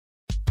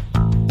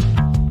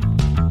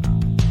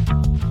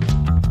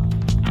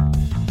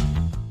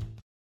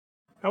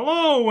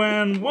Hello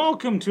and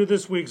welcome to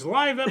this week's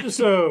live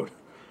episode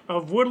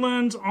of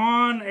Woodlands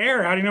on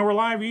Air. How do you know we're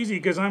live? Easy,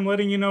 because I'm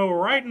letting you know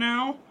right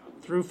now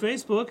through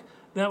Facebook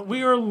that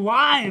we are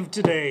live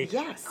today.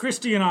 Yes.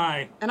 Christy and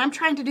I. And I'm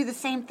trying to do the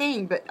same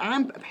thing, but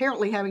I'm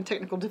apparently having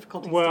technical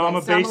difficulties Well, today, I'm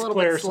a so bass little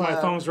player, bit so my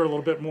slow. thumbs are a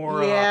little bit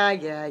more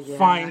Yeah.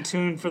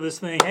 fine-tuned for this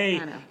thing. Hey,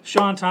 I know.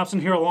 Sean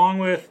Thompson here along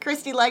with...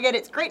 Christy Leggett,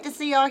 it's great to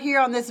see y'all here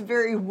on this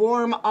very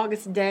warm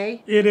August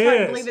day. It I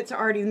can't is. believe it's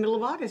already the middle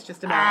of August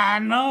just about. I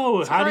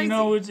know. How do you crazy.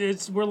 know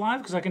it's we're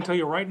live? Because I can tell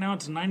you right now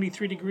it's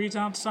 93 degrees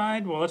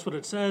outside. Well, that's what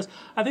it says.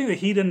 I think the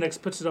heat index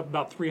puts it up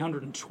about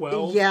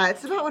 312. Yeah,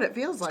 it's about what it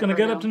feels like. It's going to right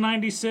get now. up to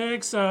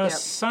 96.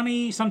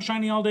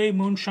 Sunshiny all day,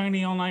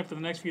 moonshiny all night for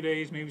the next few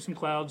days. Maybe some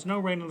clouds. No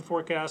rain in the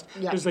forecast.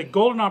 Yeah. There's a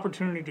golden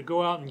opportunity to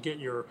go out and get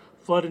your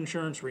flood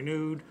insurance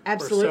renewed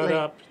Absolutely. or set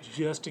up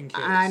just in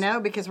case. I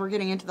know, because we're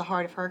getting into the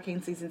heart of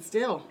hurricane season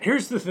still.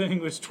 Here's the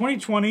thing: it's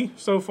 2020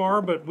 so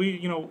far, but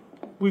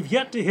we've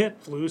yet to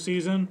hit flu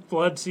season,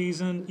 flood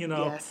season.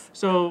 Yes.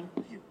 So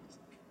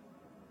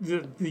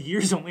the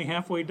year's only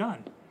halfway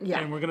done. Yeah.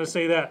 And we're going to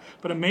say that.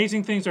 But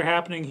amazing things are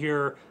happening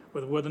here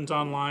with Woodlands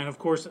Online. Of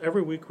course,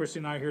 every week, Christy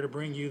and I are here to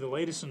bring you the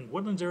latest in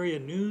Woodlands area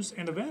news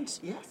and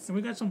events. Yes. And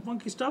we got some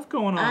funky stuff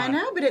going on. I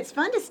know, but it's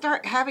fun to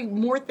start having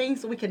more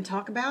things that we can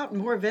talk about,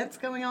 more events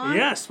going on.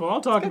 Yes, well,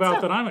 I'll talk good about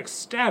stuff. that. I'm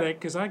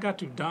ecstatic because I got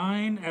to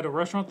dine at a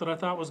restaurant that I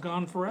thought was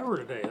gone forever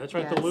today. That's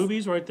right, the Yes.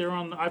 Luby's right there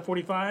on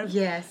I-45.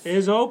 Yes.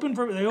 Is open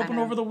they open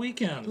know. over the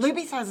weekend.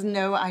 Luby's has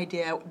no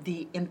idea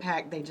the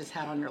impact they just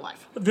had on your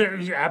life.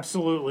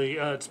 Absolutely.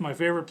 It's my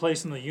favorite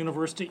place in the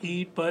universe to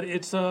eat, but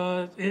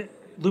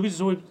Luby's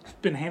has always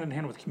been hand in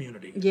hand with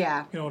community.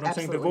 Yeah, You know what I'm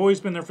saying? They've absolutely. always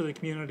been there for the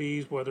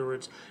communities, whether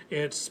it's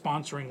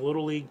sponsoring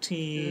Little League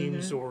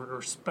teams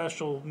or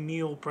special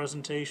meal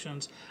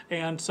presentations.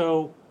 And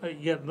so,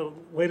 the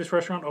latest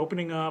restaurant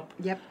opening up.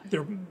 Yep. They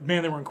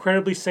were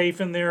incredibly safe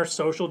in there,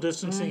 social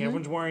distancing,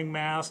 everyone's wearing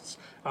masks.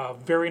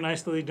 Very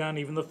nicely done.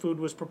 Even the food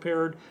was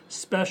prepared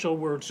special,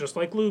 where it's just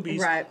like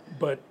Luby's, Right.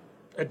 but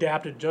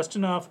adapted just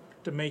enough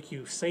to make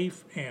you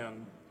safe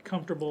and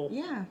comfortable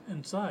Yeah.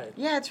 inside.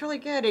 Yeah, it's really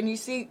good. And you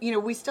see,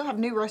 we still have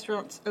new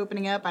restaurants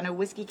opening up. I know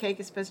Whiskey Cake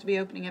is supposed to be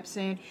opening up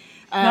soon.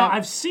 Now,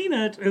 I've seen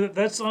it.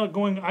 That's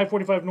going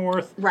I-45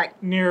 North, Right.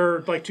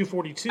 near like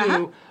 242.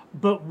 Uh-huh.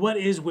 But what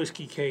is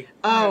Whiskey Cake?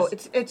 Oh,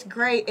 it's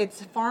great.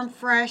 It's farm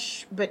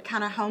fresh, but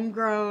kind of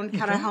homegrown,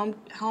 kind of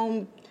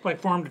home. Like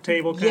farm to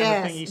table kind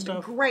of thingy Yes,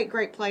 stuff?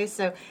 great place.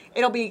 So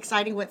it'll be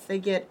exciting once they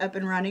get up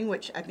and running,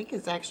 which I think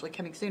is actually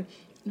coming soon.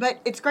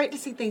 But it's great to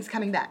see things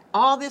coming back.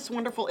 All this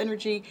wonderful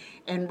energy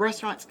and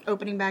restaurants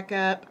opening back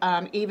up,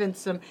 even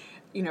some,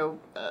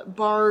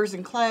 bars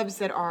and clubs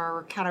that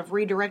are kind of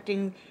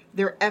redirecting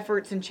their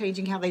efforts and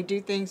changing how they do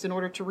things in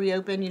order to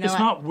reopen. It's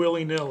not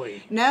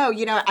willy-nilly. No,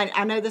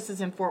 I know this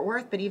is in Fort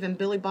Worth, but even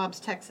Billy Bob's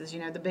Texas,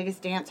 the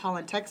biggest dance hall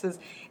in Texas,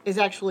 is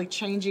actually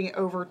changing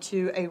over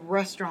to a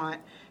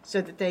restaurant so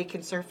that they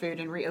can serve food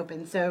and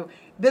reopen. So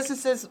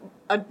businesses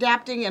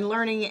adapting and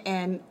learning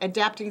and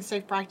adapting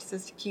safe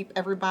practices to keep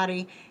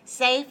everybody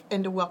safe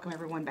and to welcome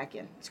everyone back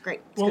in. It's great.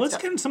 It's Well, good let's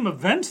stuff. get in some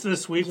events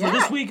this week. For Yeah.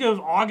 this week of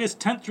August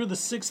 10th through the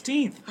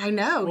 16th. I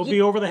know. We'll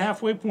be over the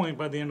halfway point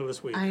by the end of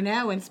this week. I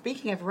know. And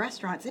speaking of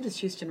restaurants, it is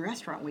Houston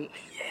Restaurant Week.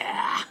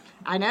 Yeah.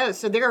 I know.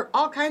 So there are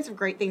all kinds of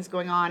great things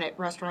going on at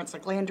restaurants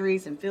like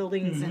Landry's and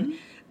Fielding's. And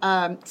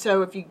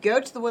so if you go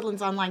to the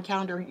Woodlands Online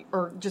calendar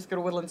or just go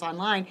to Woodlands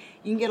Online,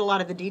 you can get a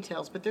lot of the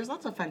details. But there's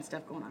lots of fun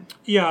stuff going on.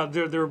 Yeah,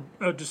 they're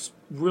just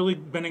really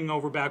bending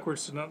over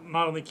backwards to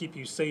not only keep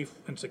you safe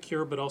and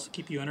secure, but also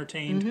keep you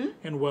entertained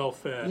and well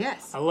fed.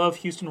 Yes. I love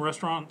Houston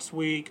Restaurants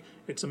Week.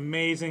 It's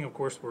amazing. Of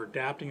course, we're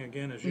adapting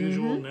again as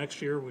usual.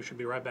 Next year, we should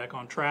be right back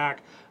on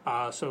track.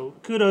 So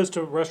kudos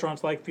to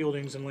restaurants like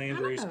Fielding's and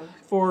Landry's Oh.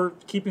 for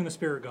keeping the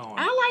spirit going.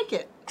 I like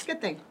it. It's a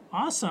good thing.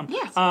 Awesome.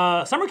 Yes.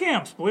 Summer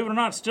camps, believe it or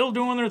not, still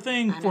doing their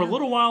thing for a know.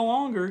 little while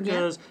longer Yeah.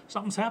 because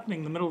something's happening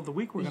in the middle of the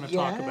week we're going to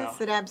talk about.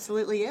 Yes, it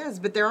absolutely is.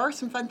 But there are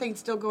some fun things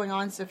still going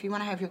on. So if you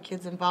want to have your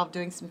kids involved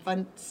doing some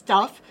fun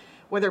stuff,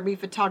 whether it be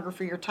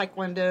photography or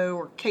taekwondo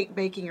or cake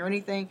baking or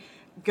anything,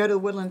 go to the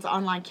Woodlands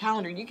Online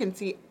calendar. You can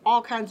see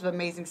all kinds of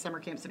amazing summer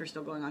camps that are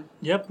still going on.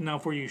 Yep. Now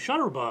for you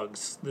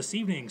Shutterbugs, this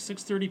evening,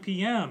 6:30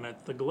 p.m.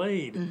 at the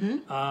Glade,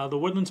 the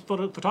Woodlands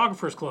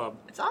Photographers Club.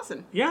 It's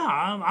awesome. Yeah,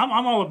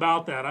 I'm all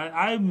about that.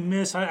 I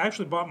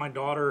actually bought my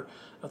daughter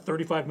a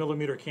 35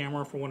 millimeter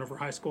camera for one of her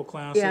high school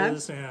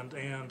classes,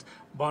 and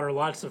bought her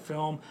lots of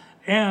film.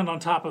 And on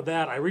top of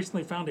that, I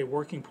recently found a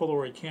working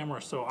Polaroid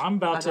camera, so I'm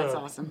about that's to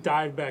awesome.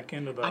 dive back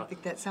into I the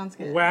think that sounds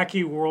good.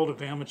 wacky world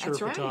of amateur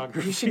That's right.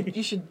 photography.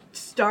 You should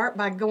start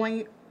by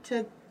going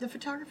to the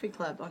photography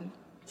club on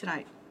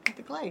tonight at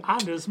the Glade. I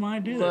just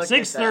might do Look that.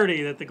 at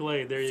 6:30 at the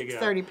Glade. There you go.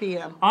 6:30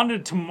 p.m. On to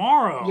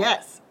tomorrow.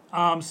 Yes.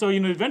 So,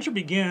 Adventure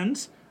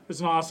begins It's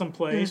an awesome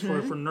place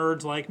for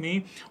nerds like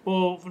me.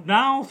 Well,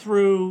 now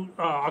through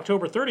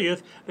October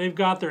 30th, they've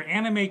got their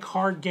anime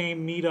card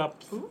game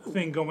meetup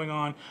thing going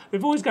on.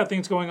 They've always got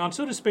things going on.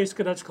 So does Space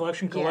Cadets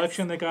Collection. Yes.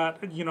 They got,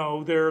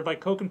 they're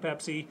like Coke and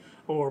Pepsi,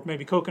 or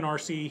maybe Coke and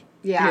RC.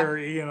 Yeah.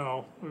 Here,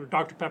 or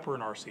Dr. Pepper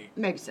and RC.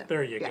 Maybe so.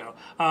 There you go.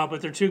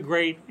 But they're two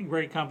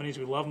great companies.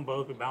 We love them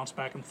both. We bounce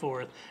back and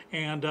forth.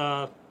 And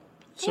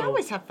They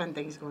always have fun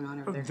things going on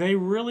over there. they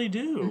really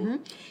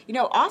do.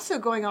 Also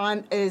going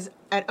on is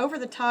at Over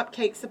the Top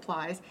Cake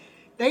Supplies,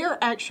 they are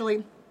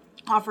actually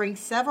offering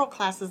several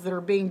classes that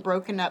are being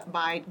broken up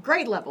by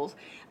grade levels,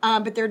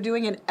 but they're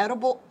doing an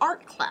edible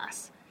art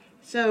class.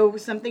 So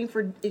something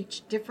for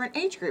each different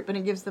age group, and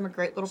it gives them a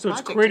great little So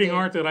project. it's creating to do.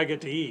 art that I get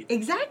to eat.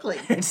 Exactly.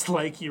 It's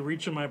like you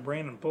reach in my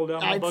brain and pull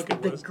down my bucket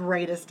It's the list.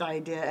 greatest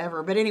idea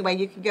ever. But anyway,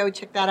 you can go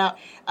check that out.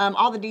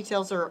 All the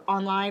details are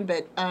online,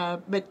 but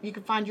you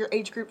can find your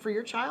age group for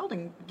your child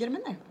and get them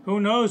in there. Who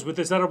knows? With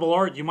this edible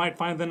art, you might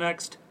find the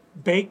next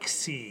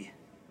Banksy.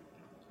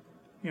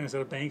 Is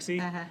that a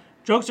Banksy? Uh-huh.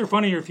 Jokes are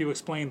funnier if you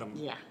explain them.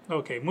 Yeah.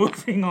 Okay,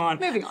 moving on.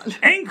 Moving on.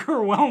 Anchor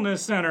Wellness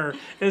Center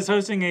is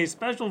hosting a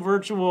special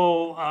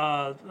virtual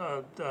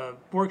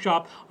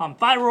workshop on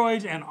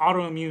thyroid and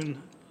autoimmunity.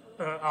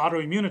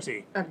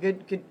 A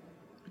good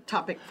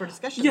topic for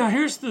discussion. Yeah,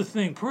 here's the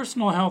thing.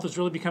 Personal health is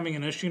really becoming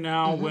an issue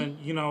now when,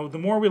 the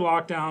more we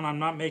lock down, I'm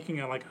not making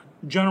a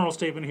general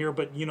statement here,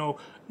 but,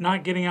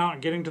 not getting out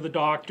and getting to the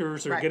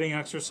doctors or Right. getting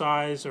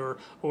exercise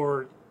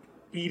or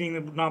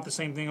eating not the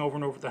same thing over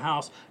and over at the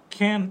house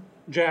can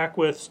jack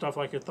with stuff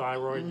like your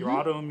thyroid, your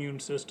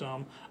autoimmune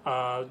system,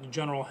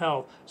 general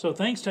health. So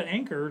thanks to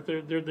Anchor,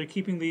 they're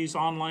keeping these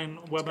online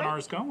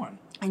webinars going.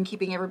 And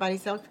keeping everybody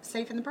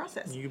safe in the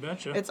process. You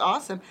betcha. It's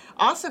awesome.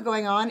 Also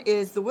going on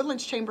is the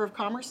Woodlands Chamber of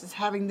Commerce is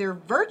having their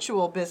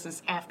virtual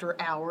business after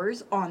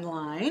hours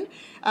online.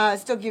 It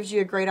still gives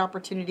you a great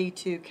opportunity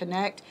to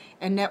connect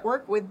and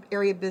network with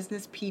area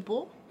business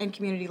people and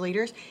community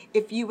leaders.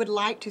 If you would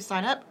like to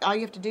sign up, all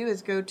you have to do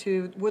is go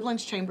to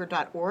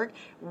woodlandschamber.org,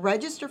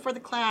 register for the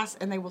class,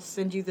 and they will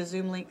send you the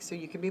Zoom link so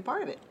you can be a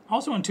part of it.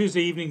 Also on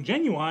Tuesday evening,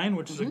 Genuine,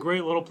 which is a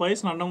great little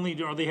place. Not only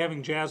are they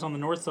having jazz on the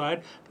north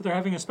side, but they're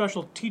having a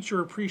special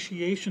Teacher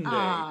Appreciation Day.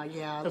 Ah,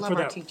 yeah, I love for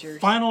our that teachers.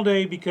 final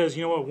day, because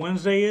you know what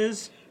Wednesday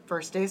is?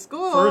 First day of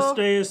school. First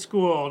day of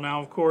school. Now,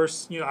 of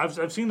course,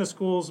 I've seen the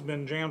schools have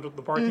been jammed with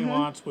the parking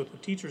lots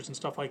with teachers and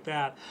stuff like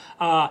that.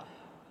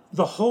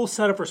 The whole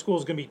setup for school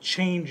is going to be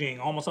changing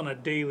almost on a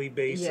daily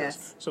basis.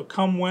 Yes. So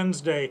come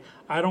Wednesday,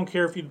 I don't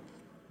care if you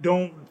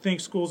don't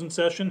think school's in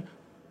session,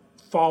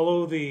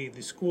 follow the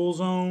school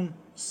zone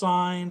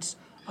signs.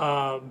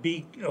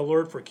 Be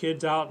alert for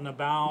kids out and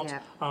about.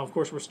 Yeah. Of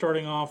course, we're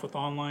starting off with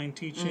online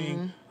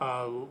teaching.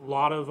 A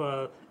lot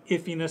of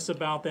iffiness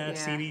about that.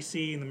 Yeah.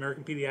 CDC and the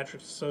American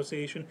Pediatrics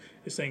Association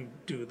is saying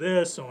do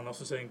this. Someone else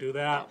is saying do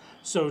that.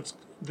 So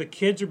the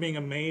kids are being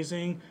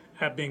amazing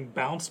at being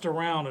bounced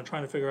around and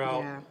trying to figure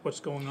out what's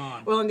going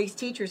on. Well, and these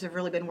teachers have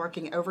really been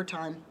working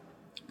overtime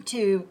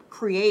to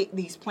create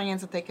these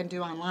plans that they can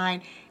do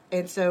online.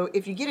 And so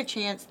if you get a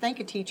chance, thank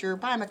a teacher,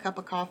 buy them a cup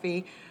of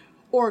coffee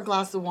or a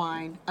glass of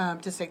wine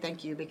to say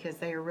thank you, because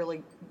they are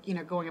really,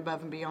 going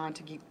above and beyond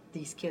to keep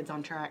these kids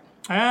on track.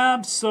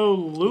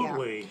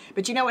 Absolutely. Yeah.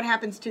 But you know what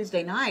happens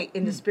Tuesday night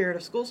in the spirit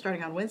of school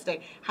starting on Wednesday?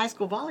 High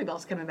school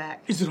volleyball's coming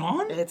back. Is it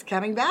on? It's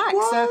coming back.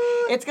 What? So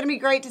it's going to be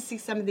great to see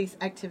some of these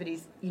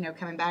activities,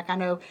 coming back. I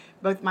know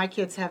both my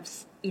kids have,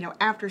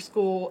 after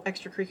school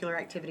extracurricular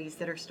activities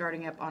that are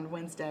starting up on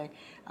Wednesday,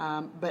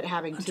 but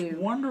having That's to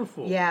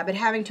wonderful. Yeah, but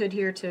having to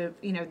adhere to,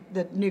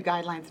 the new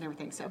guidelines and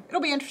everything. So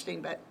it'll be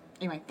interesting, but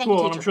anyway, thank Cool,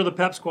 you, and teacher. I'm sure the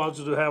pep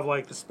squads will have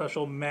the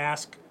special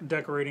mask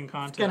decorating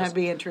contest. It's going to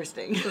be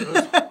interesting.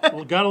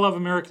 Well, gotta love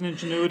American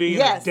ingenuity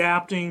Yes. and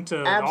adapting to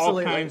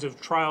Absolutely. all kinds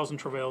of trials and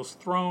travails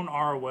thrown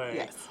our way.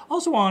 Yes.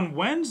 Also on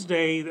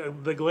Wednesday,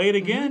 the Glade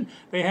again,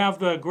 they have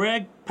the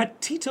Greg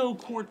Petito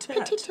Quartet.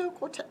 Petito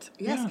Quartet,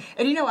 yes.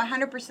 Yeah. And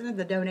 100% of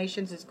the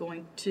donations is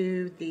going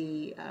to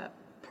the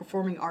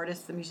performing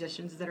artists, the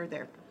musicians that are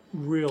there.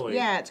 Really?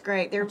 Yeah, it's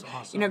great. They're, That's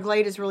awesome.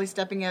 Glade is really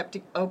stepping up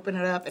to open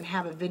it up and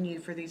have a venue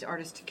for these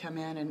artists to come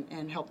in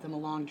and help them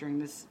along during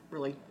this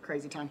really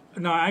crazy time.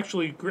 No,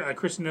 actually,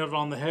 Kristen nailed it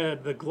on the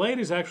head. The Glade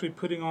is actually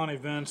putting on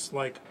events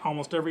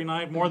almost every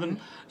night, more than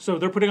so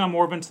they're putting on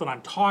more events than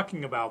I'm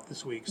talking about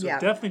this week. So Yeah.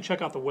 definitely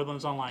check out the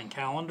Woodlands Online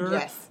calendar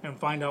Yes. and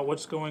find out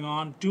what's going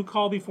on. Do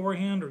call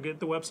beforehand or get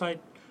the website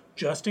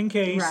just in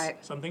case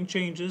something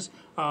changes.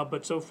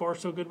 But so far,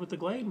 so good with the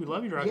Glade. We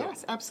love you, Drago.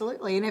 Yes,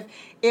 absolutely. And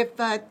if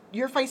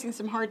you're facing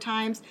some hard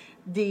times,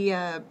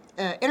 the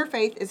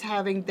Interfaith is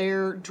having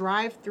their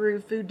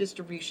drive-through food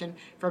distribution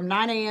from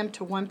 9 a.m.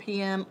 to 1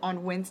 p.m.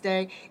 on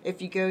Wednesday.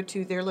 If you go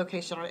to their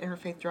location on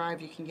Interfaith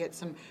Drive, you can get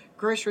some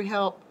grocery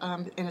help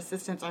and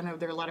assistance. I know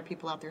there are a lot of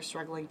people out there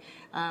struggling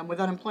with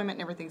unemployment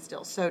and everything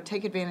still. So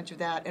take advantage of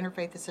that.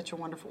 Interfaith is such a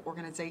wonderful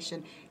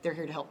organization. They're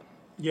here to help.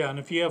 Yeah, and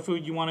if you have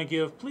food you want to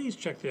give, please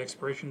check the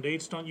expiration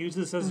dates. Don't use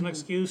this as an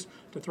excuse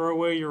to throw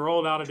away your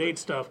old, out-of-date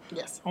stuff.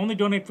 Yes. Only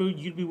donate food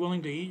you'd be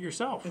willing to eat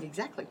yourself.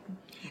 Exactly.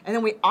 And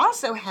then we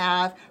also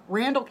have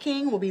Randall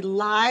King will be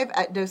live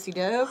at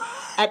Do-Si-Do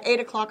at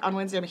 8 o'clock on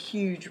Wednesday. I'm a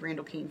huge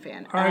Randall King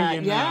fan. Are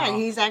you Yeah, now?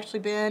 he's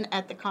actually been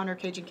at the Conroe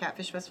Cajun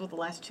Catfish Festival the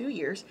last 2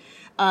 years.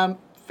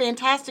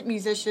 Fantastic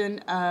musician,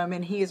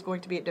 and he is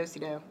going to be at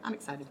Do-Si-Do. I'm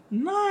excited.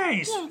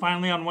 Nice!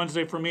 Finally on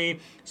Wednesday for me,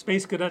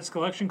 Space Cadets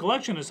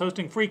Collection is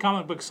hosting Free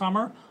Comic Book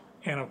Summer.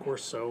 And of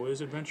course, so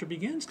is Adventure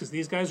Begins, because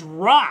these guys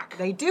rock!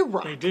 They do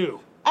rock. They do.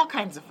 All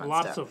kinds of fun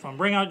Lots stuff. of fun.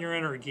 Bring out your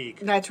inner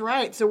geek. That's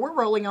right. So we're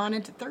rolling on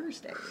into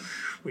Thursday.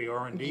 We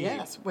are indeed.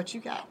 Yes. What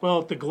you got?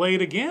 Well, at the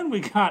Glade again,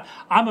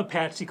 I'm a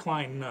Patsy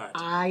Cline nut.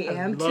 I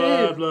am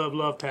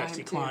love Patsy I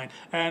am Cline.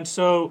 And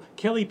so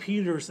Kelly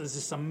Peters is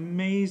this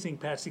amazing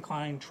Patsy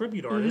Cline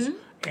tribute artist,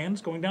 and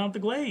it's going down at the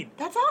Glade.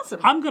 That's awesome.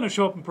 I'm going to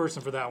show up in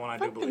person for that one, I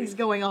do Fun things believe.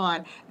 going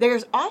on.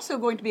 There's also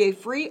going to be a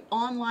free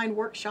online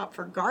workshop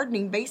for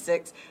gardening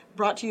basics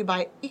brought to you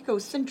by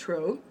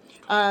EcoCentro.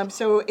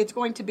 So it's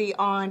going to be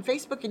on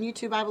Facebook and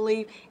YouTube, I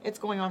believe. It's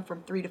going on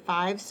from 3 to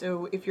 5.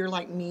 So if you're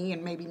like me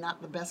and maybe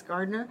not the best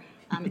gardener,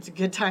 it's a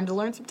good time to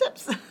learn some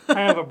tips.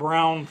 I have a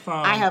brown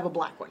thumb. I have a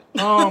black one.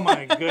 Oh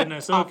my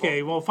goodness.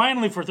 Okay, well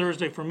finally for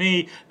Thursday for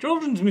me,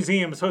 Children's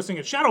Museum is hosting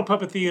a Shadow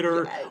Puppet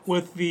Theater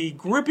with the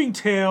gripping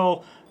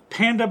tale,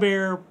 Panda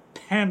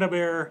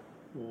Bear,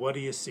 what do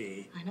you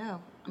see? I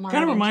know.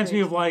 Kind of reminds me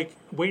of like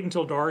Wait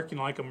Until Dark,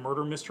 like a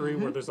murder mystery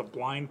where there's a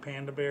blind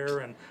panda bear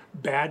and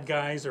bad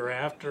guys are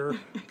after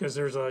because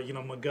there's a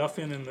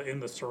MacGuffin in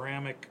the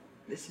ceramic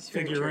This is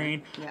very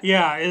figurine. true.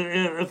 Yeah,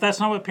 if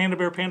that's not what Panda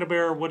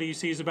Bear, what do you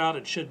see is about?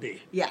 It should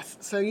be. Yes,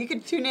 so you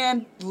can tune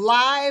in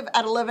live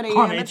at 11 a.m.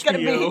 On It's going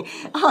to HBO.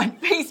 be on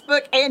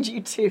Facebook and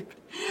YouTube.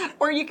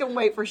 Or you can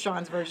wait for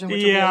Sean's version, which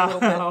will be a Yeah, little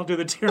bit. I'll do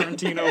the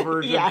Tarantino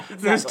version. Yeah,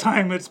 This exactly.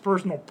 time it's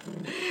personal.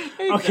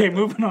 Okay,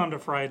 moving on to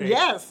Friday.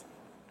 Yes.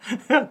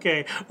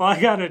 Okay, well,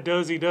 I got a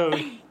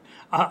Do-Si-Do.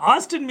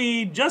 Austin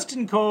Mead,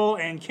 Justin Cole,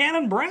 and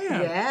Cannon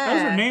Brand. Yeah.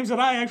 Those are names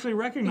that I actually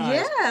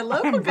recognize. Yeah,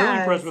 local I'm very guys.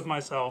 impressed with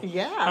myself.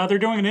 Yeah. They're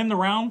doing an In the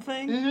Round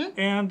thing.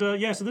 And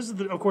so this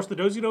is, of course, the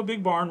Do-Si-Do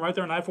Big Barn right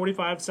there on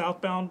I-45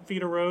 southbound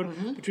Feeder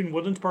Road between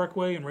Woodlands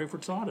Parkway and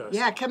Rayford Sawdust.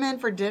 Yeah, come in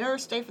for dinner,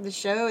 stay for the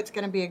show. It's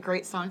going to be a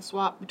great song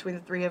swap between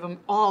the three of them.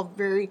 All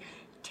very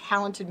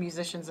talented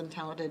musicians and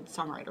talented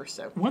songwriters.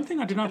 So One thing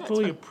I did not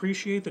fully fun.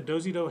 appreciate that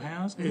Do-Si-Do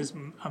has is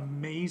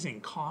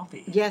amazing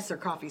coffee. yes, their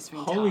coffee's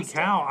fantastic. Holy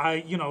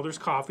cow! There's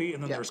coffee,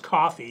 and then there's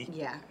coffee.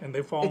 Yeah. And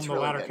they fall It's in the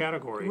really latter good.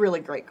 category. Really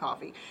great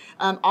coffee.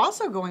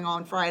 Also going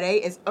on Friday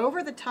is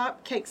Over the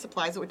Top Cake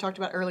Supplies that we talked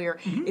about earlier.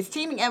 Is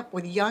teaming up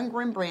with Young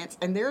Rembrandts,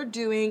 and they're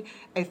doing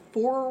a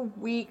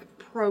 4-week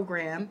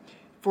program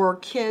for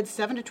kids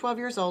 7 to 12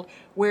 years old,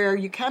 where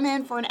you come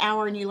in for an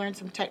hour and you learn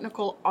some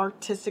technical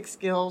artistic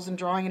skills and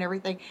drawing and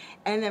everything.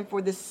 And then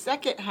for the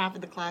second half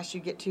of the class, you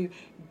get to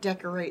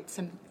decorate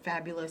some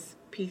fabulous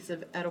piece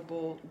of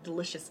edible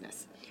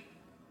deliciousness.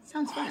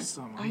 Sounds fun.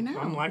 Awesome. I know.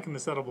 I'm liking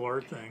this edible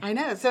art thing. I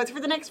know. So it's for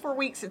the next 4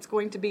 weeks. It's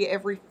going to be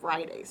every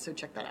Friday. So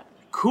check that out.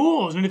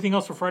 Cool. Is there anything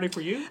else for Friday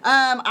for you?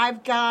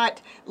 I've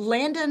got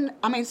London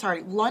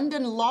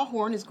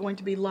Lawhorn is going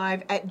to be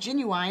live at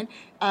Genuine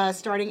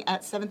starting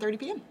at 7:30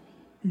 p.m.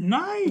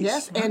 Nice.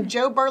 Yes, and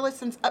Joe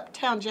Burleson's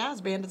Uptown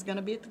Jazz Band is going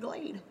to be at the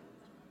Glade.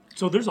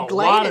 So there's a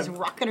Glade lot is of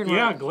rocking and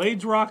yeah, rolling.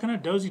 Glade's rocking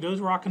it, Do-Si-Do's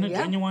rocking it,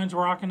 Yeah. Genuine's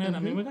rocking it. I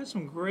mean, we got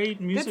some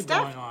great music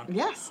stuff. going on.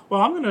 Yes.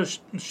 Well, I'm going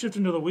to shift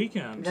into the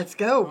weekend. Let's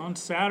go. On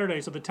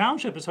Saturday. So the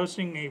township is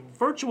hosting a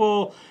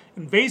virtual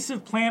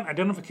invasive plant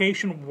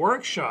identification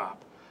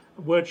workshop,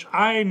 which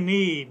I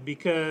need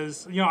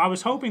because I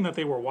was hoping that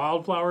they were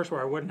wildflowers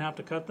where I wouldn't have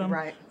to cut them.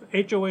 Right.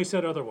 HOA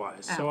said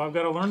otherwise, so I've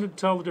got to learn to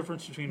tell the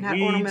difference between Not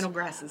weeds. ornamental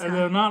grasses, huh?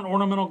 They're not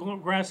ornamental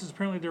grasses.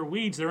 Apparently, they're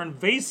weeds. They're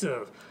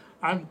invasive.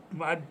 I'm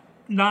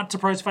not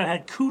surprised if I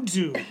had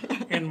kudzu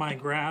in my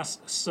grass.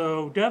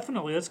 So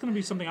definitely, that's going to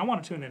be something I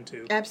want to tune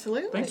into.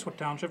 Absolutely. Thanks,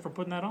 Township, for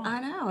putting that on. I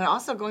know. And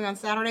also going on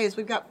Saturday is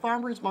we've got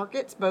farmers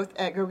markets both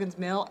at Gogan's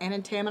Mill and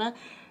in Tamina.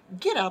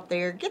 Get out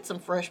there, get some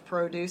fresh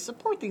produce,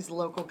 support these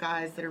local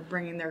guys that are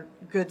bringing their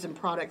goods and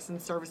products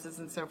and services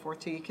and so forth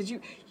to you, because you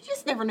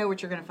just never know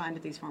what you're going to find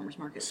at these farmers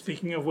markets.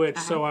 Speaking of which,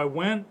 so I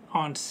went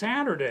on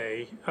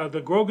Saturday. The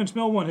Grogan's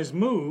Mill one has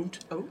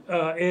moved. Oh.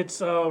 It's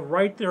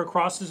right there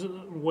across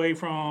the way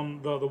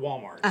from the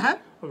Walmart.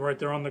 Right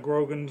there on the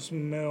Grogan's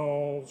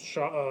Mill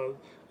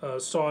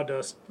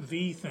Sawdust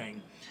V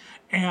thing.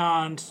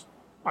 And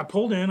I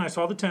pulled in, I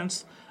saw the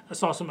tents, I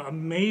saw some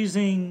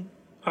amazing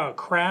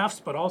crafts,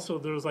 but also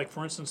there was, like,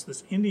 for instance,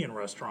 this Indian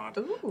restaurant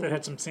that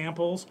had some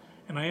samples,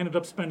 and I ended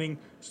up spending,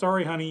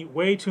 sorry honey,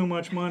 way too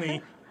much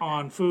money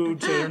on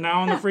food, so they're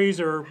now in the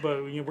freezer,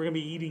 but we're going to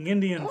be eating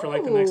Indian for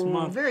like the next Ooh,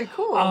 month. very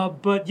cool.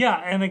 But yeah,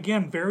 and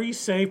again, very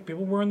safe,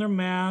 people wearing their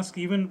masks,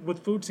 even with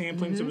food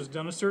samplings, it was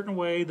done a certain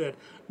way that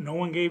no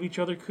one gave each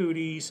other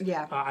cooties.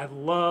 Yeah. I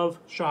love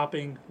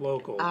shopping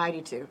local. I do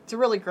too. It's a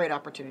really great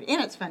opportunity,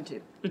 and it's fun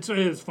too. It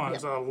is fun. Yeah.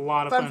 It's a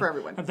lot of Fun fun for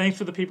everyone. And thanks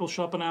for the people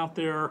shopping out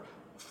there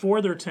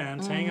for their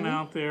tents, hanging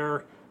out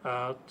there.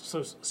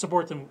 So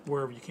support them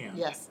wherever you can.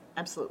 Yes,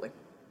 absolutely.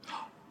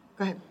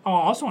 Go ahead. Oh,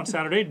 also on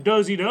Saturday,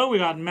 Dozy Do, we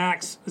got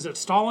Max, is it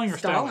Stalling or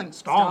Stalling?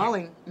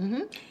 Stalling.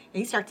 Mm-hmm.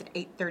 He starts at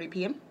 8:30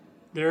 p.m.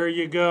 There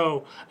you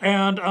go.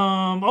 And,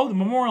 the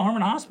Memorial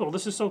Hermann Hospital,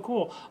 this is so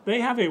cool.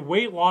 They have a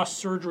weight loss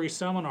surgery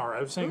seminar.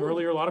 I was saying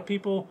earlier, a lot of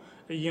people,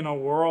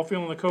 we're all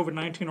feeling the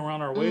COVID-19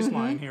 around our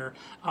waistline here.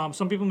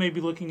 Some people may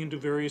be looking into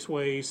various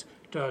ways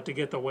to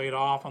get the weight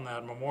off on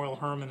that. Memorial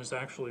Hermann is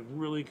actually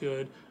really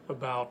good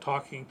about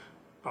talking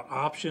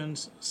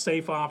options,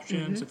 safe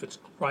options, if it's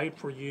right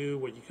for you,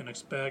 what you can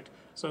expect.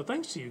 So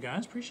thanks to you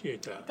guys.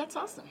 Appreciate that. That's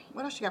awesome.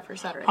 What else you got for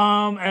Saturday?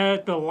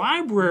 At the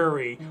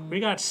library, we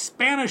got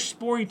Spanish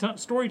story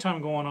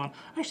time going on.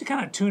 I actually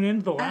kind of tuned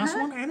into the last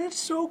one, and it's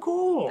so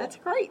cool. That's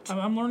great.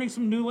 I'm learning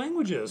some new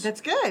languages. That's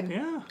good.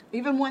 Yeah.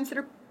 Even ones that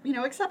are,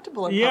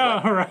 acceptable in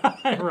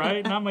public.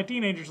 Right. Not my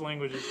teenagers'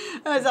 languages.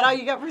 Is that all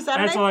you got for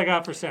Saturday? That's all I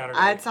got for Saturday.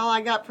 That's all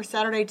I got for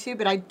Saturday, too.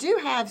 But I do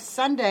have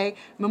Sunday.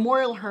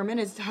 Memorial Hermann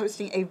is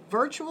hosting a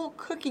virtual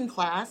cooking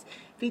class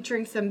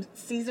featuring some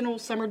seasonal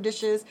summer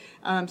dishes,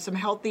 some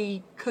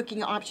healthy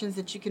cooking options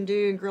that you can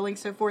do and grilling,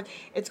 so forth.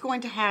 It's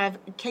going to have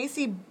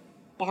Casey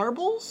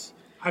Barbles.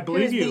 I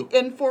believe you. The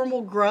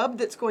informal grub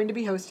that's going to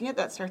be hosting it.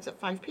 That starts at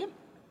 5 p.m.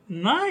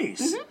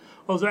 Nice.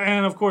 Well,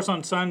 and of course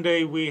on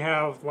Sunday we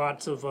have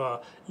lots of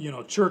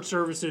church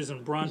services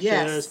and brunches,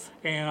 Yes.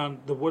 and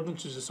the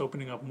Woodlands is just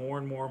opening up more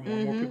and more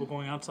people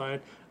going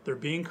outside. They're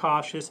being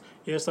cautious.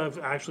 Yes, I've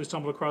actually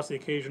stumbled across the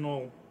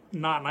occasional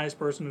not nice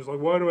person who's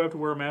like, why do I have to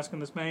wear a mask in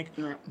this bank?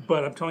 Right.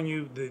 But I'm telling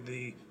you,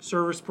 the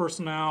service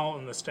personnel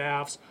and the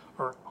staffs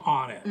are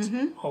on it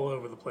all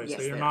over the place.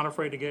 Yes, They're not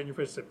afraid to get in your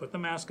face. They put the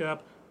mask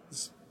up.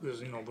 There's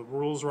the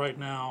rules right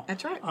now.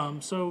 That's right.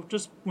 So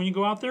just when you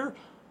go out there,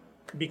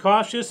 be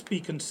cautious, be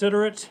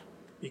considerate,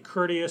 be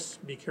courteous,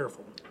 be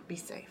careful. Be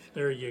safe.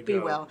 There you go. Be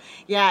well.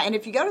 Yeah, and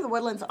if you go to the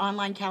Woodlands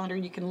online calendar,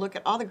 you can look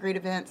at all the great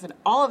events and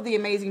all of the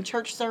amazing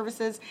church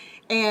services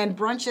and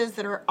brunches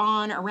that are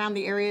on around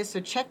the area. So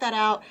check that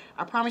out.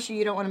 I promise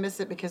you don't want to miss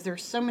it because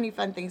there's so many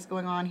fun things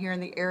going on here in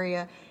the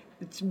area.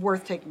 It's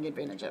worth taking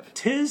advantage of.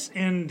 'Tis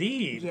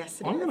indeed.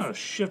 Yes, it I'm is. going to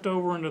shift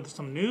over into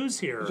some news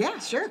here. Yeah,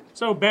 sure.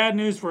 So bad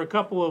news for a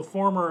couple of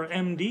former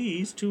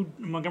MDs, 2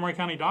 Montgomery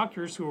County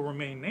doctors who will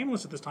remain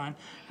nameless at this time,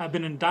 have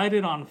been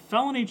indicted on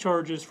felony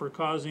charges for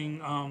causing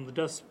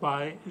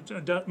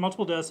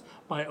multiple deaths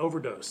by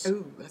overdose.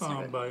 Ooh, that's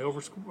not good. By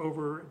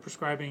over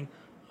prescribing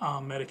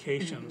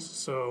medications.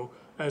 So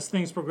as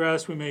things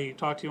progress, we may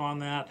talk to you on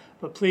that.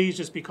 But please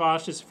just be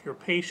cautious. If you're a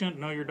patient,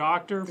 know your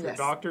doctor. If you're a Yes.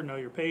 doctor, know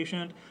your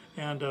patient.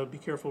 And be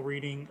careful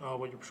reading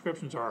what your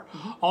prescriptions are.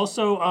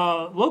 Also,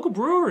 local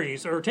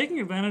breweries are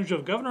taking advantage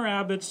of Governor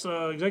Abbott's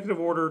executive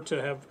order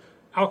to have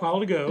alcohol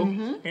to go,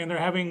 and they're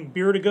having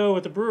beer to go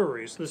at the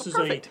breweries. This is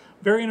perfect.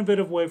 a very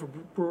innovative way for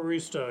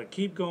breweries to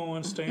keep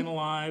going, staying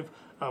alive.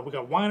 We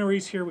got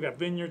wineries here, we got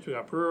vineyards, we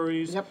got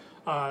breweries.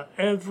 Yep.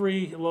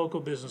 Every local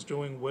business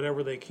doing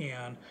whatever they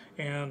can,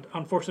 and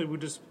unfortunately, we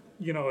just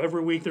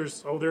every week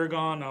there's they're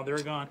gone, now they're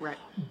gone. Right.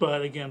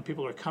 But again,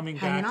 people are coming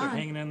back, they're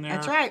hanging in there.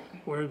 That's right.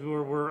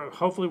 We're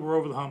hopefully we're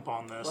over the hump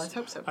on this. Let's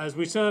hope so. As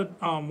we said,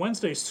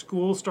 Wednesday,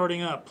 school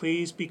starting up.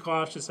 Please be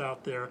cautious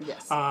out there.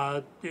 Yes.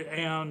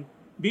 And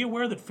be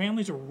aware that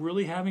families are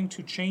really having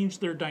to change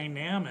their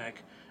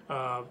dynamic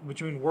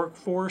between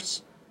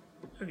workforce,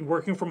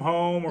 working from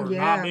home, or Yeah.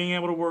 not being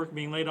able to work,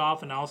 being laid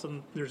off, and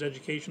also there's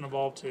education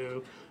involved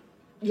too.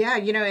 Yeah,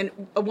 and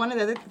one of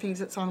the other things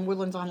that's on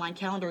Woodlands online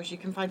calendar is you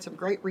can find some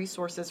great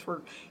resources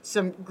for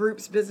some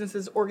groups,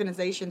 businesses,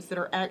 organizations that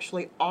are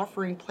actually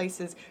offering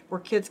places where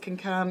kids can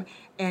come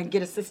and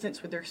get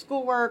assistance with their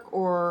schoolwork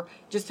or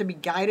just to be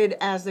guided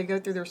as they go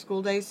through their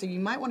school days. So you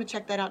might want to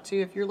check that out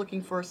too if you're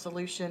looking for a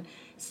solution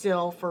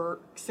still for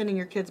sending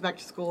your kids back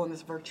to school in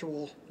this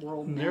virtual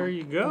world now. There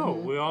you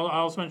go. I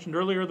also mentioned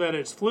earlier that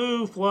it's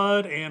flu,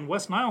 flood, and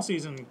West Nile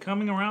season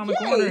coming around the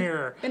corner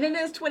here. And it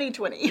is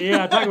 2020.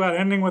 Yeah, talk about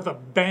ending with a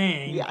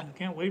bang. Yeah.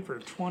 Can't wait for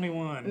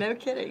 21. No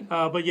kidding.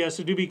 But yes,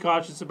 so do be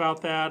cautious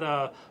about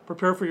that.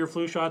 Prepare for your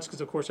flu shots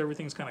because, of course,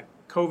 everything's kind of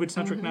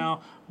COVID-centric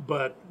now,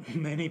 but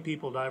many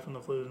people die from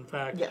the flu. In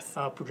fact, Yes.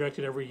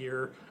 Projected every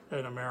year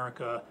in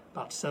America,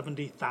 about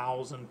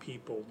 70,000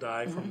 people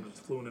die from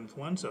the flu and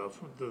influenza,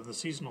 the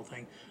seasonal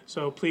thing.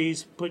 So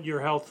please put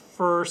your health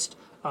first.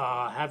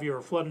 Have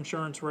your flood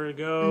insurance ready to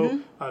go.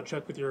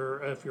 Check with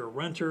if you're a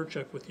renter,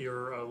 check with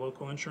your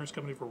local insurance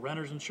company for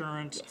renter's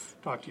insurance. Yes.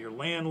 Talk to your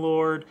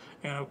landlord.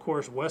 And, of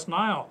course, West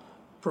Nile.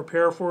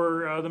 Prepare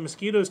for the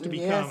mosquitoes to be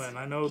Yes. coming.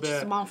 I know Get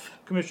that some off.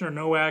 Commissioner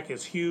Nowak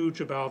is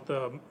huge about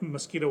the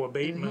mosquito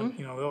abatement.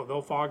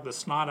 They'll fog the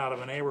snot out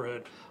of a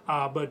neighborhood.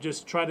 But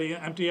just try to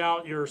empty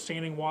out your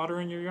standing water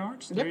in your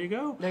yards. There you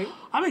go. There you-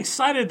 I'm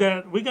excited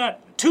that we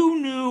got 2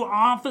 new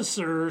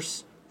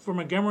officers for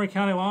Montgomery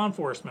County Law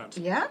Enforcement.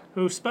 Yeah?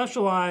 Who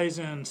specialize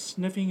in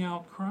sniffing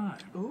out crime.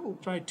 Ooh.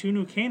 Tried 2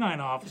 new canine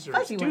officers.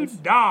 Fuzzy 2 ones.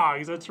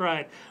 dogs, that's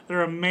right.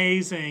 They're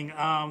amazing.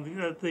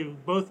 They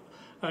both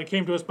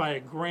came to us by a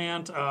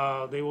grant.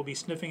 They will be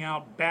sniffing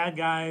out bad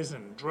guys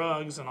and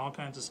drugs and all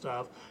kinds of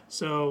stuff.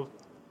 So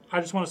I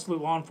just want to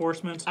salute law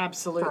enforcement.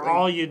 Absolutely. For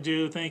all you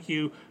do. Thank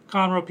you.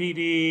 Conroe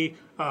PD,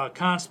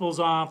 constables'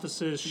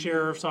 offices,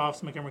 sheriff's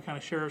office, Montgomery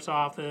County Sheriff's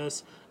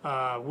Office,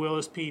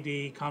 Willis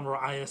PD,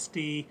 Conroe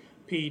ISD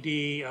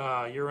PD.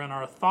 You're in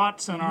our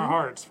thoughts and our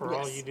hearts for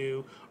all you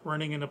do,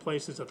 running into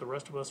places that the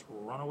rest of us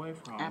run away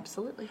from.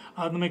 Absolutely.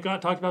 Then we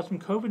talked about some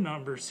COVID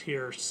numbers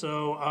here.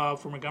 So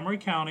for Montgomery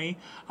County,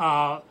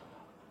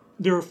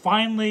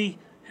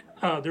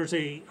 there's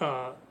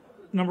a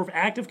number of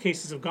active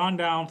cases have gone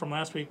down from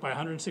last week by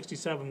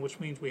 167, which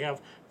means we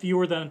have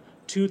fewer than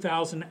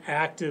 2,000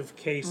 active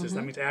cases.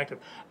 That means active.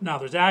 Now,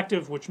 there's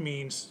active, which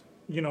means,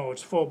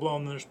 it's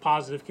full-blown. There's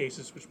positive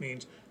cases, which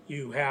means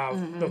you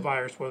have the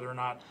virus, whether or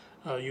not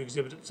you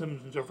exhibit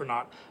symptoms or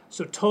not.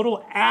 So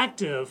total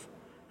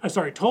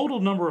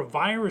number of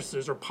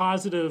viruses or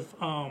positive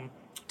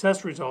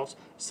test results,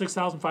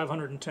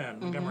 6,510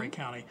 Montgomery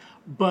County.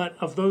 But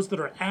of those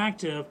that are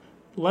active,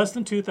 less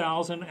than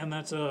 2,000, and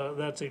that's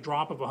a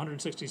drop of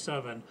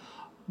 167.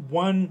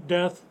 One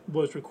death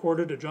was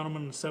recorded, a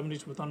gentleman in the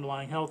 70s with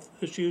underlying health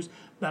issues.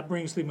 That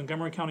brings the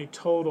Montgomery County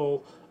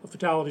total of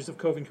fatalities of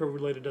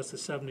COVID-related deaths to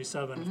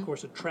 77. Of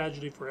course, a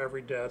tragedy for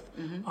every death.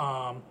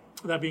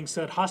 That being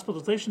said,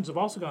 hospitalizations have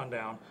also gone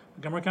down.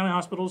 Montgomery County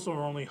hospitals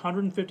are only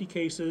 150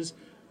 cases,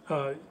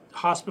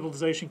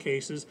 hospitalization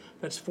cases.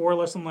 That's 4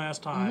 less than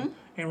last time.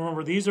 And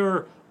remember, these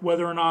are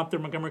whether or not they're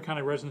Montgomery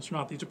County residents or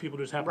not. These are people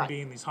who just happen to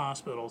be in these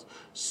hospitals.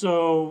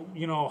 So,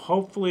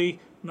 hopefully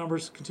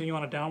numbers continue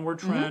on a downward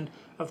trend.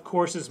 Of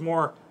course, as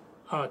more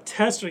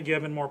tests are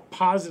given, more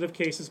positive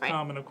cases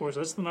come. And, of course,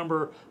 that's the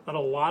number that a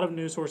lot of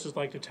news sources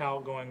like to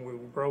tout, going, we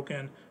broke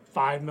in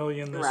 5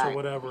 million this or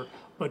whatever.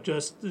 But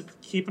just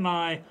keep an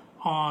eye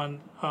on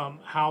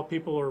how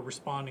people are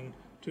responding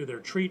to their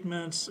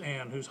treatments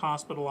and who's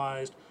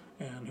hospitalized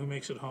and who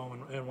makes it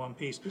home in one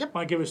piece. I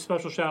want to give a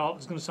special shout out.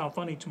 It's going to sound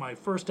funny, to my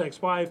first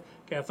ex-wife,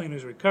 Kathleen,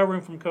 who's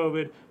recovering from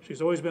COVID.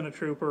 She's always been a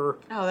trooper.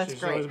 Oh, that's She's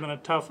great. always been a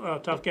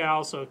tough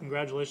gal. So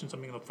congratulations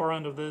on being on the far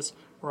end of this.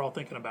 We're all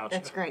thinking about you.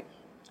 That's great.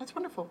 That's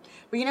wonderful.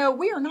 But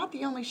we are not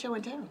the only show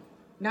in town.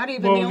 Not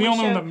even Well, the only the only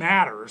show one that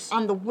matters.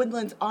 on the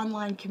Woodlands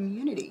online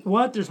community.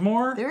 What? There's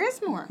more? There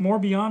is more. More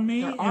beyond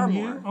me? There are and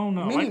more. You? Oh,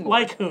 no. Many more.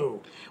 Like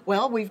who?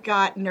 Well, we've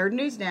got Nerd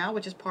News Now,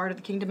 which is part of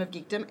the Kingdom of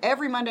Geekdom,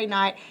 every Monday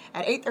night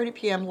at 8:30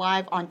 p.m.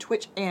 live on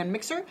Twitch and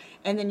Mixer.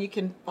 And then you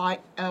can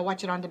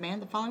watch it on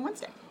demand the following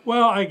Wednesday.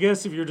 Well, I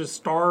guess if you're just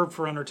starved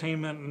for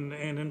entertainment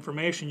and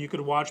information, you could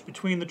watch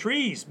Between the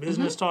Trees,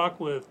 business talk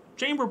with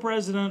Chamber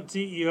President,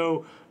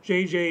 CEO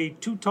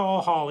JJ Too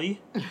Tall Holly,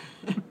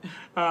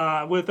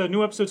 with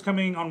new episodes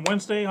coming on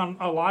Wednesday on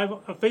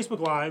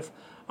Facebook Live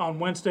on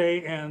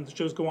Wednesday, and the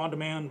shows go on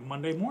demand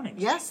Monday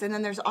mornings. Yes, and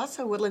then there's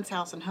also Woodlands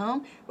House and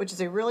Home, which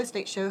is a real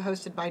estate show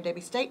hosted by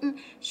Debbie Staten.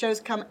 Shows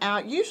come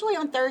out usually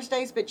on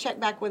Thursdays, but check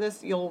back with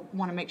us. You'll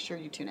want to make sure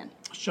you tune in.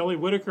 Shelley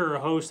Whitaker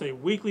hosts a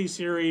weekly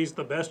series,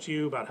 The Best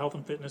You, about health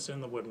and fitness in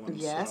the Woodlands.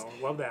 Yes.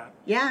 So, love that.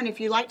 Yeah, and if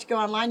you like to go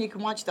online, you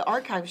can watch the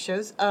archive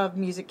shows of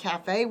Music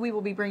Cafe. We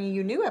will be bringing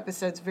you new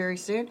episodes very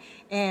soon,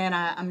 and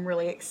I'm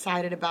really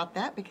excited about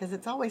that because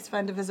it's always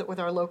fun to visit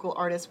with our local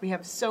artists. We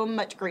have so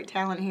much great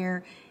talent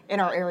here in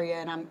our area,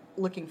 and I'm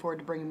looking forward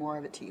to bringing more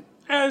of it to you.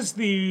 As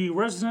the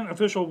resident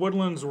official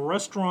Woodlands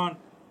restaurant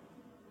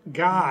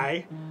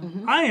guy,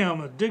 I am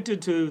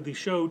addicted to the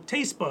show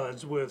Taste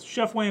Buds with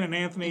Chef Wayne and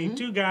Anthony,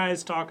 two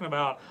guys talking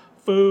about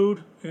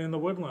food in the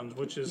Woodlands,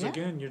 which is,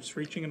 again, you're just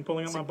reaching and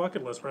pulling on my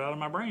bucket list right out of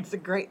my brain. It's a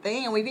great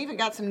thing, and we've even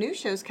got some new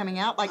shows coming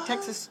out, like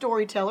Texas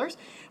Storytellers,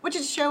 which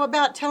is a show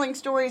about telling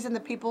stories and the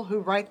people who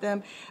write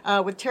them,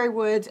 with Terry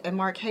Woods and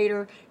Mark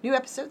Hader. New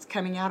episodes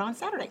coming out on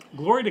Saturday.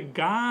 Glory to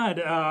God,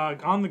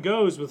 On the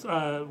Goes with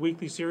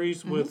weekly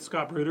series with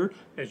Scott Bruder,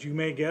 as you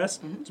may guess.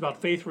 It's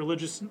about faith,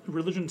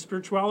 religion,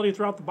 spirituality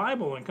throughout the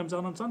Bible, and comes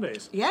out on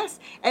Sundays. Yes,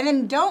 and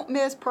then don't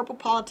miss Purple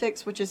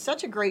Politics, which is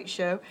such a great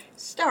show,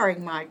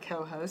 starring my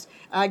co-host,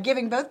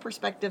 giving both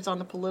perspectives on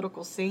the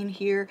political scene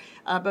here,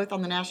 both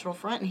on the national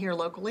front and here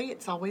locally.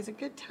 It's always a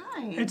good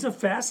time. It's a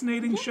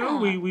fascinating show.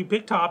 We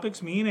pick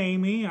topics. Me and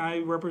Amy, I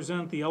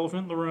represent the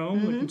elephant in the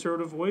room, the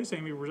conservative voice.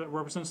 Amy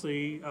represents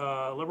the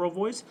liberal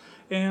voice.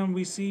 And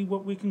we see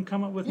what we can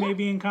come up with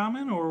maybe in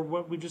common or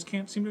what we just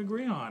can't seem to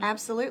agree on.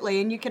 Absolutely.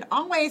 And you can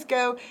always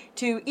go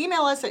to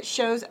email us at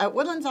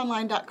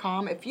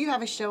shows@woodlandsonline.com. If you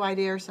have a show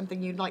idea or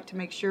something you'd like to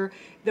make sure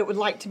that would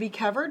like to be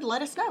covered,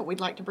 let us know. We'd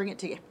like to bring it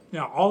to you.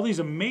 Now, all these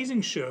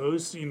amazing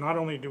shows, not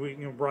only do we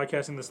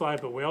broadcasting this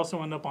live, but we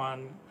also end up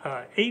on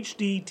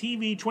HD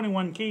TV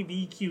 21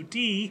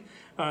 KVQT.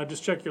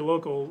 Just check your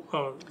local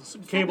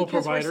cable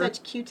provider. We're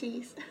such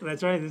cuties.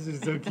 That's right. This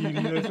is so cute.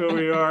 That's what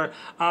we are.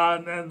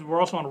 And we're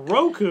also on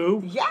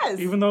Roku. Yes.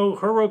 Even though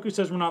her Roku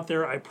says we're not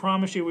there, I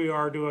promise you we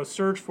are. Do a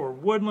search for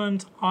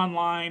Woodlands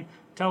Online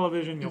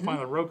Television. You'll find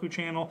the Roku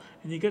channel,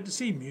 and you get to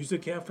see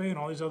Music Cafe and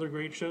all these other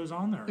great shows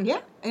on there. Yeah,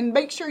 and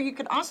make sure you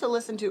can also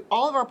listen to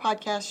all of our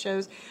podcast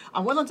shows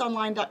on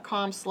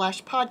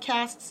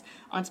woodlandsonline.com/podcasts,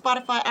 on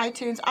Spotify,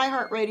 iTunes,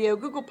 iHeartRadio,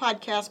 Google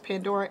Podcasts,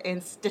 Pandora,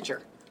 and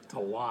Stitcher. It's a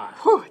lot.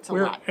 Whew, it's a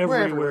We're lot. everywhere.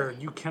 We're everywhere.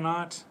 You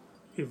cannot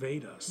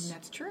evade us.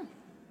 That's true.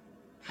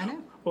 I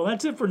know. Well,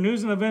 that's it for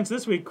news and events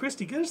this week.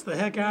 Christy, get us the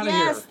heck out of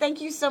here. Yes, thank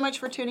you so much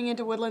for tuning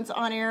into Woodlands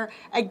On Air.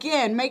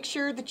 Again, make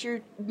sure that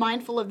you're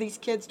mindful of these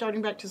kids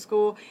starting back to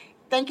school.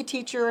 Thank a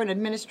teacher, an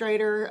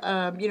administrator,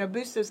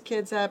 boost those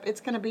kids up. It's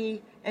going to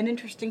be an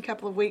interesting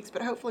couple of weeks,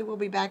 but hopefully we'll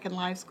be back in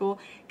live school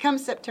come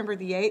September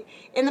the 8th.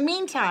 In the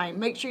meantime,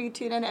 make sure you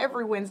tune in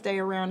every Wednesday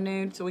around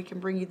noon so we can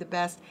bring you the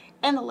best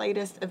and the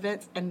latest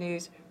events and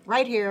news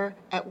right here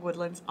at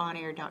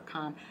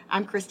woodlandsonair.com.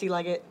 I'm Christy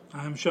Leggett.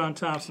 I'm Sean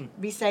Thompson.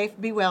 Be safe,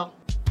 be well.